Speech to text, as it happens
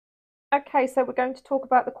Okay, so we're going to talk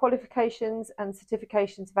about the qualifications and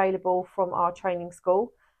certifications available from our training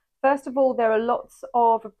school. First of all, there are lots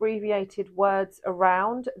of abbreviated words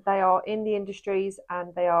around. They are in the industries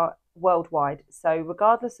and they are worldwide. So,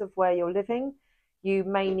 regardless of where you're living, you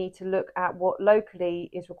may need to look at what locally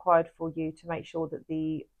is required for you to make sure that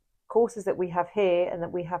the courses that we have here and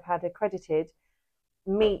that we have had accredited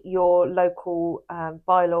meet your local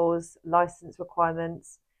bylaws, license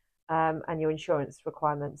requirements, and your insurance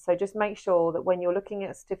requirements. So just make sure that when you're looking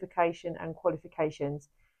at certification and qualifications,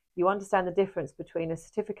 you understand the difference between a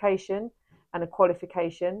certification and a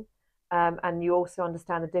qualification, and you also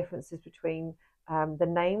understand the differences between the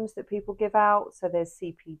names that people give out. So there's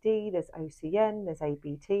CPD, there's OCN, there's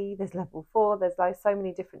ABT, there's level 4, there's like so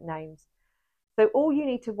many different names. So all you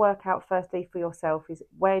need to work out firstly for yourself is,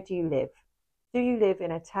 where do you live? Do you live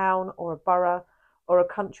in a town or a borough or a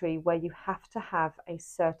country where you have to have a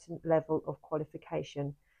certain level of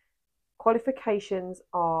qualification? Qualifications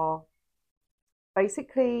are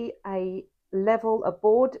basically a level, a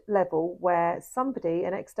board level, where somebody,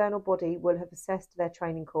 an external body, will have assessed their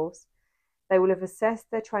training course. They will have assessed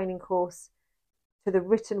their training course to the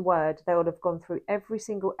written word. They will have gone through every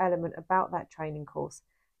single element about that training course,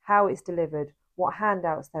 how it's delivered, what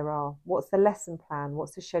handouts there are, what's the lesson plan,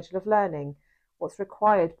 what's the schedule of learning, what's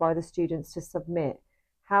required by the students to submit,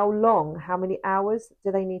 how long, how many hours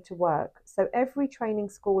do they need to work. So every training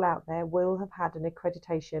school out there will have had an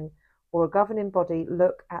accreditation or a governing body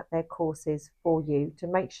look at their courses for you to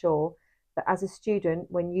make sure that as a student,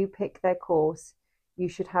 when you pick their course, you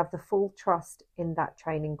should have the full trust in that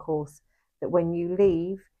training course, that when you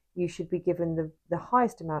leave, you should be given the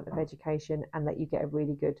highest amount of education and that you get a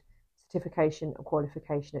really good certification or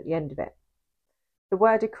qualification at the end of it. The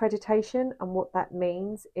word accreditation and what that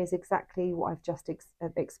means is exactly what I've just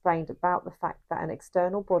explained about the fact that an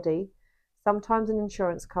external body, sometimes an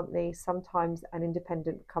insurance company, sometimes an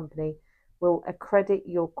independent company, will accredit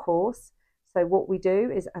your course. So what we do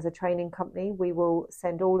is, as a training company, we will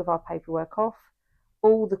send all of our paperwork off,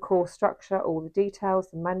 all the course structure, all the details,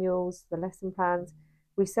 the manuals, the lesson plans.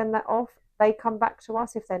 We send that off. They come back to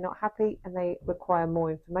us if they're not happy and they require more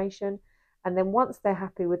information. And then once they're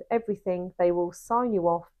happy with everything, they will sign you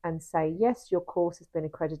off and say, yes, your course has been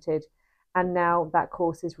accredited, and now that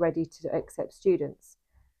course is ready to accept students.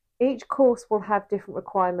 Each course will have different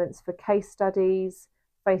requirements for case studies,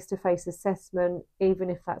 face-to-face assessment, even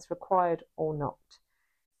if that's required or not.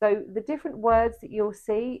 So the different words that you'll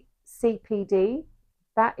see, CPD,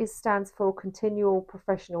 stands for Continual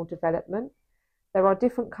Professional Development. There are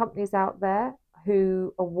different companies out there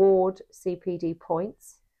who award CPD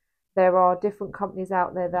points. There are different companies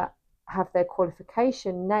out there that have their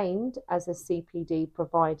qualification named as a CPD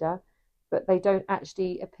provider, but they don't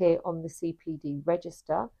actually appear on the CPD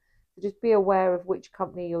register. So just be aware of which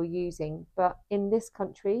company you're using. But in this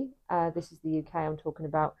country, this is the UK I'm talking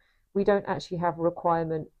about, we don't actually have a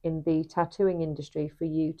requirement in the tattooing industry for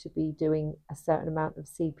you to be doing a certain amount of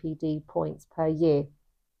CPD points per year.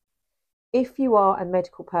 If you are a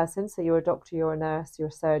medical person, so you're a doctor, you're a nurse, you're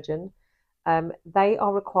a surgeon, they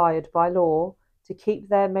are required by law to keep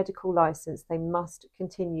their medical license. They must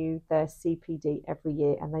continue their CPD every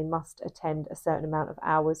year and they must attend a certain amount of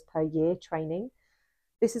hours per year training.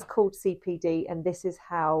 This is called CPD, and this is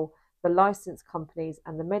how the license companies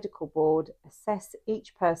and the medical board assess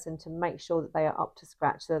each person to make sure that they are up to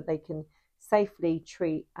scratch, so that they can safely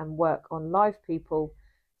treat and work on live people,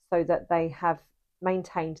 so that they have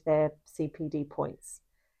maintained their CPD points.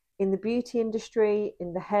 In the beauty industry,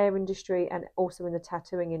 in the hair industry, and also in the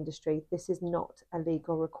tattooing industry, this is not a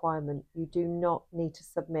legal requirement. You do not need to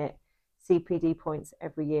submit CPD points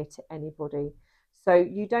every year to anybody. So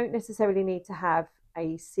you don't necessarily need to have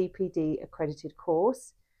a CPD accredited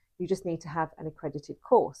course. You just need to have an accredited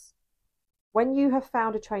course. When you have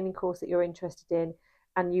found a training course that you're interested in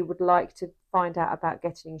and you would like to find out about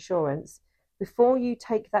getting insurance, before you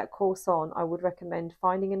take that course on, I would recommend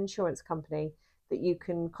finding an insurance company that you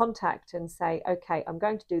can contact and say, okay, I'm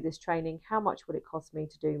going to do this training. How much would it cost me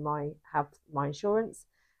to have my insurance?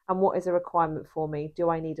 And what is a requirement for me? Do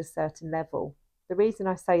I need a certain level? The reason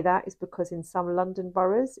I say that is because in some London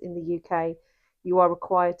boroughs in the UK, you are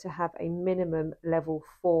required to have a minimum level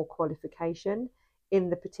 4 qualification in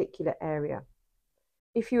the particular area.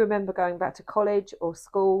 If you remember going back to college or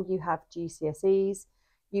school, you have GCSEs,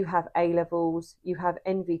 you have A-levels, you have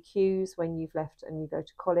NVQs when you've left and you go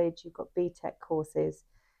to college, you've got BTEC courses.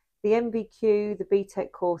 The NVQ, the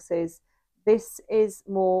BTEC courses, this is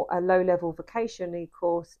more a low-level vocational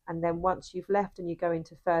course, and then once you've left and you go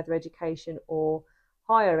into further education or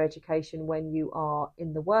higher education when you are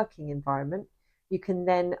in the working environment, you can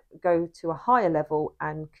then go to a higher level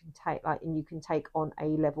and you can take on a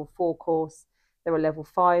level 4 course. There are level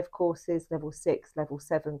 5 courses, level 6, level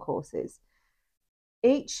 7 courses.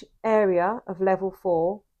 Each area of level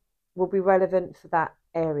 4 will be relevant for that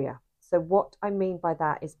area. So what I mean by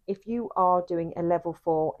that is if you are doing a level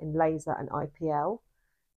 4 in laser and IPL,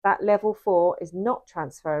 that level 4 is not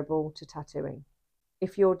transferable to tattooing.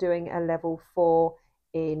 If you're doing a level 4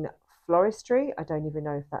 in floristry, I don't even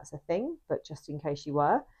know if that's a thing, but just in case you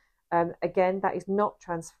were, again, that is not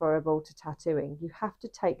transferable to tattooing. You have to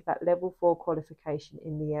take that level 4 qualification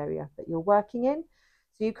in the area that you're working in.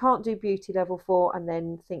 So you can't do beauty level 4 and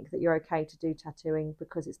then think that you're okay to do tattooing,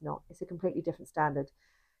 because it's not. It's a completely different standard.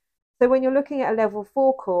 So when you're looking at a level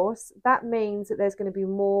 4 course, that means that there's going to be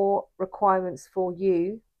more requirements for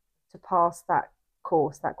you to pass that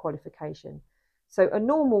course, that qualification. So a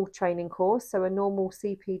normal training course, so a normal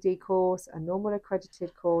CPD course, a normal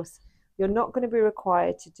accredited course, you're not going to be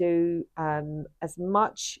required to do as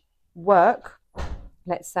much work,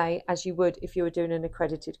 let's say, as you would if you were doing an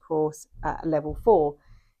accredited course at a level 4.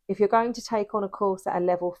 If you're going to take on a course at a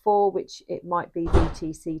level 4, which it might be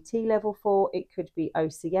DTCT level 4, it could be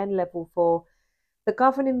OCN level 4, the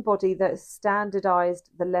governing body that standardised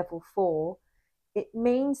the level 4, it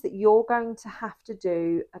means that you're going to have to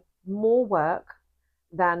do more work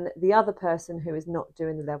than the other person who is not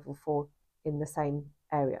doing the level 4 in the same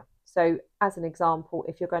area. So as an example,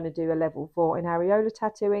 if you're going to do a level 4 in areola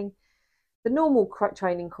tattooing, the normal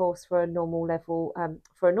training course for a normal level,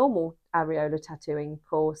 for a normal areola tattooing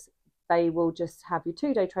course, they will just have your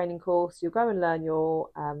 2-day training course. You'll go and learn your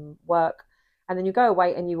work, and then you go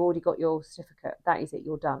away and you've already got your certificate. That is it,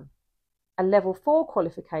 you're done. A level 4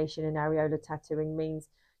 qualification in areola tattooing means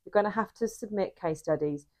you're going to have to submit case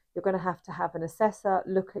studies. You're going to have an assessor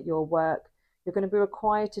look at your work. You're going to be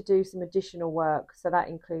required to do some additional work. So that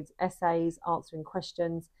includes essays, answering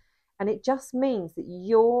questions. And it just means that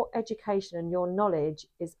your education and your knowledge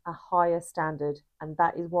is a higher standard. And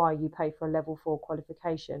that is why you pay for a level 4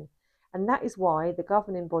 qualification. And that is why the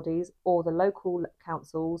governing bodies or the local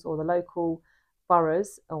councils or the local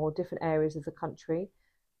boroughs or different areas of the country,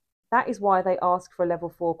 that is why they ask for a level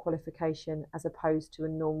 4 qualification as opposed to a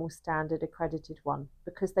normal standard accredited one,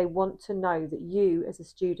 because they want to know that you as a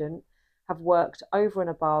student have worked over and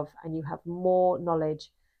above and you have more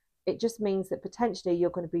knowledge. It just means that potentially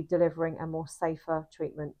you're going to be delivering a more safer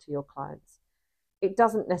treatment to your clients. It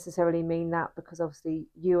doesn't necessarily mean that, because obviously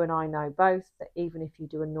you and I know both that even if you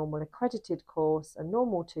do a normal accredited course, a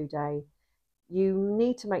normal 2-day, you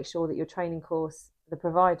need to make sure that your training course, the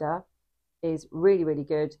provider, is really, really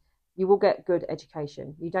good. You will get good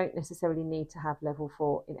education. You don't necessarily need to have level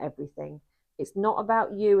 4 in everything. It's not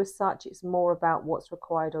about you as such. It's more about what's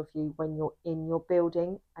required of you when you're in your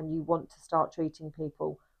building and you want to start treating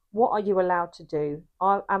people. What are you allowed to do?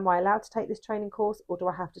 Am I allowed to take this training course, or do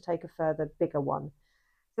I have to take a further bigger one?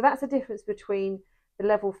 So that's the difference between the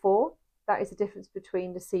level 4. That is the difference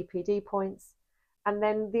between the CPD points. And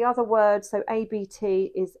then the other word, so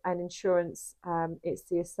ABT is an insurance. It's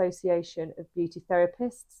the Association of Beauty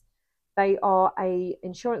Therapists. They are a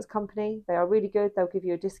insurance company. They are really good. They'll give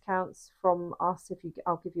you discounts from us.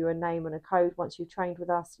 I'll give you a name and a code. Once you've trained with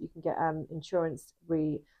us, you can get insurance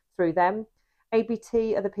through them.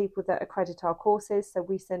 ABT are the people that accredit our courses. So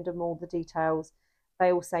we send them all the details.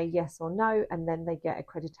 They all say yes or no, and then they get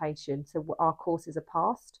accreditation. So our courses are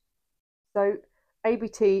passed. So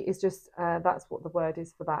ABT is just, that's what the word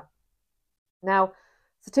is for that. Now,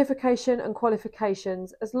 certification and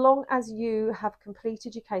qualifications, as long as you have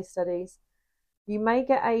completed your case studies, you may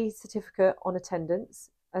get a certificate on attendance.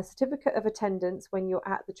 A certificate of attendance when you're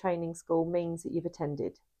at the training school means that you've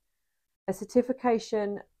attended. A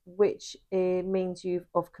certification which means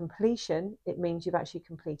of completion, it means you've actually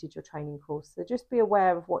completed your training course. So just be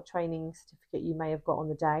aware of what training certificate you may have got on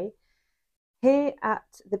the day. Here at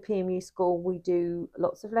the PMU school, we do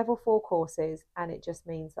lots of level 4 courses, and it just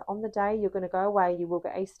means that on the day you're going to go away, you will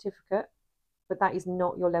get a certificate, but that is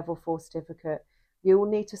not your level 4 certificate. You will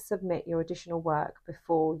need to submit your additional work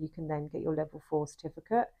before you can then get your level 4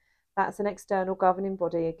 certificate. That's an external governing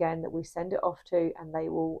body, again, that we send it off to, and they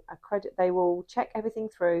will check everything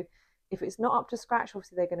through. If it's not up to scratch,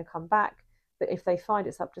 obviously they're going to come back. But if they find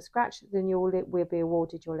it's up to scratch, then we'll be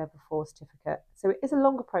awarded your level 4 certificate. So it is a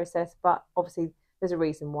longer process, but obviously there's a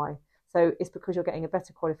reason why. So it's because you're getting a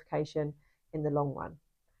better qualification in the long run.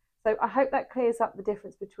 So I hope that clears up the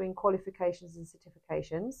difference between qualifications and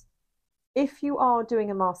certifications. If you are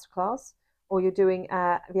doing a masterclass, or you're doing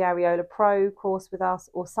the Areola Pro course with us,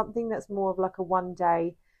 or something that's more of like a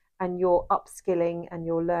 1-day, and you're upskilling and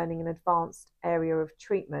you're learning an advanced area of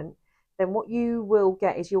treatment, then what you will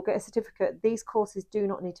get is you'll get a certificate. These courses do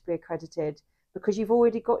not need to be accredited because you've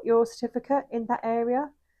already got your certificate in that area.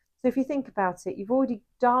 So if you think about it, you've already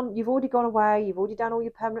gone away, you've already done all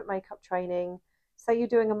your permanent makeup training. Say you're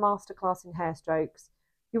doing a masterclass in hair strokes,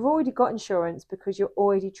 you've already got insurance because you're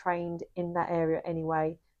already trained in that area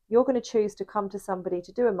anyway. You're going to choose to come to somebody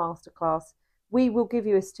to do a masterclass. We will give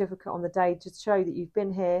you a certificate on the day to show that you've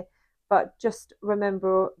been here, but just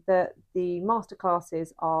remember that the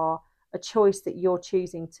masterclasses are a choice that you're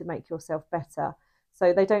choosing to make yourself better.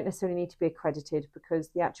 So they don't necessarily need to be accredited because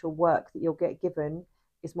the actual work that you'll get given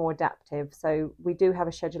is more adaptive. So we do have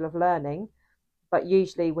a schedule of learning, but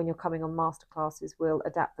usually when you're coming on masterclasses, we'll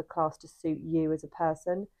adapt the class to suit you as a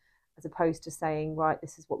person, as opposed to saying, right,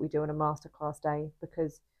 this is what we do on a masterclass day,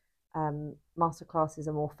 because masterclasses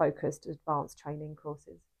are more focused, advanced training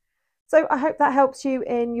courses. So I hope that helps you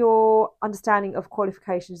in your understanding of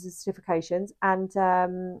qualifications and certifications. And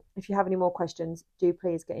if you have any more questions, do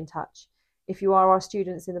please get in touch. If you are our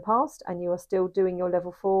students in the past and you are still doing your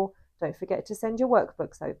level 4, don't forget to send your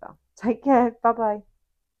workbooks over. Take care. Bye-bye.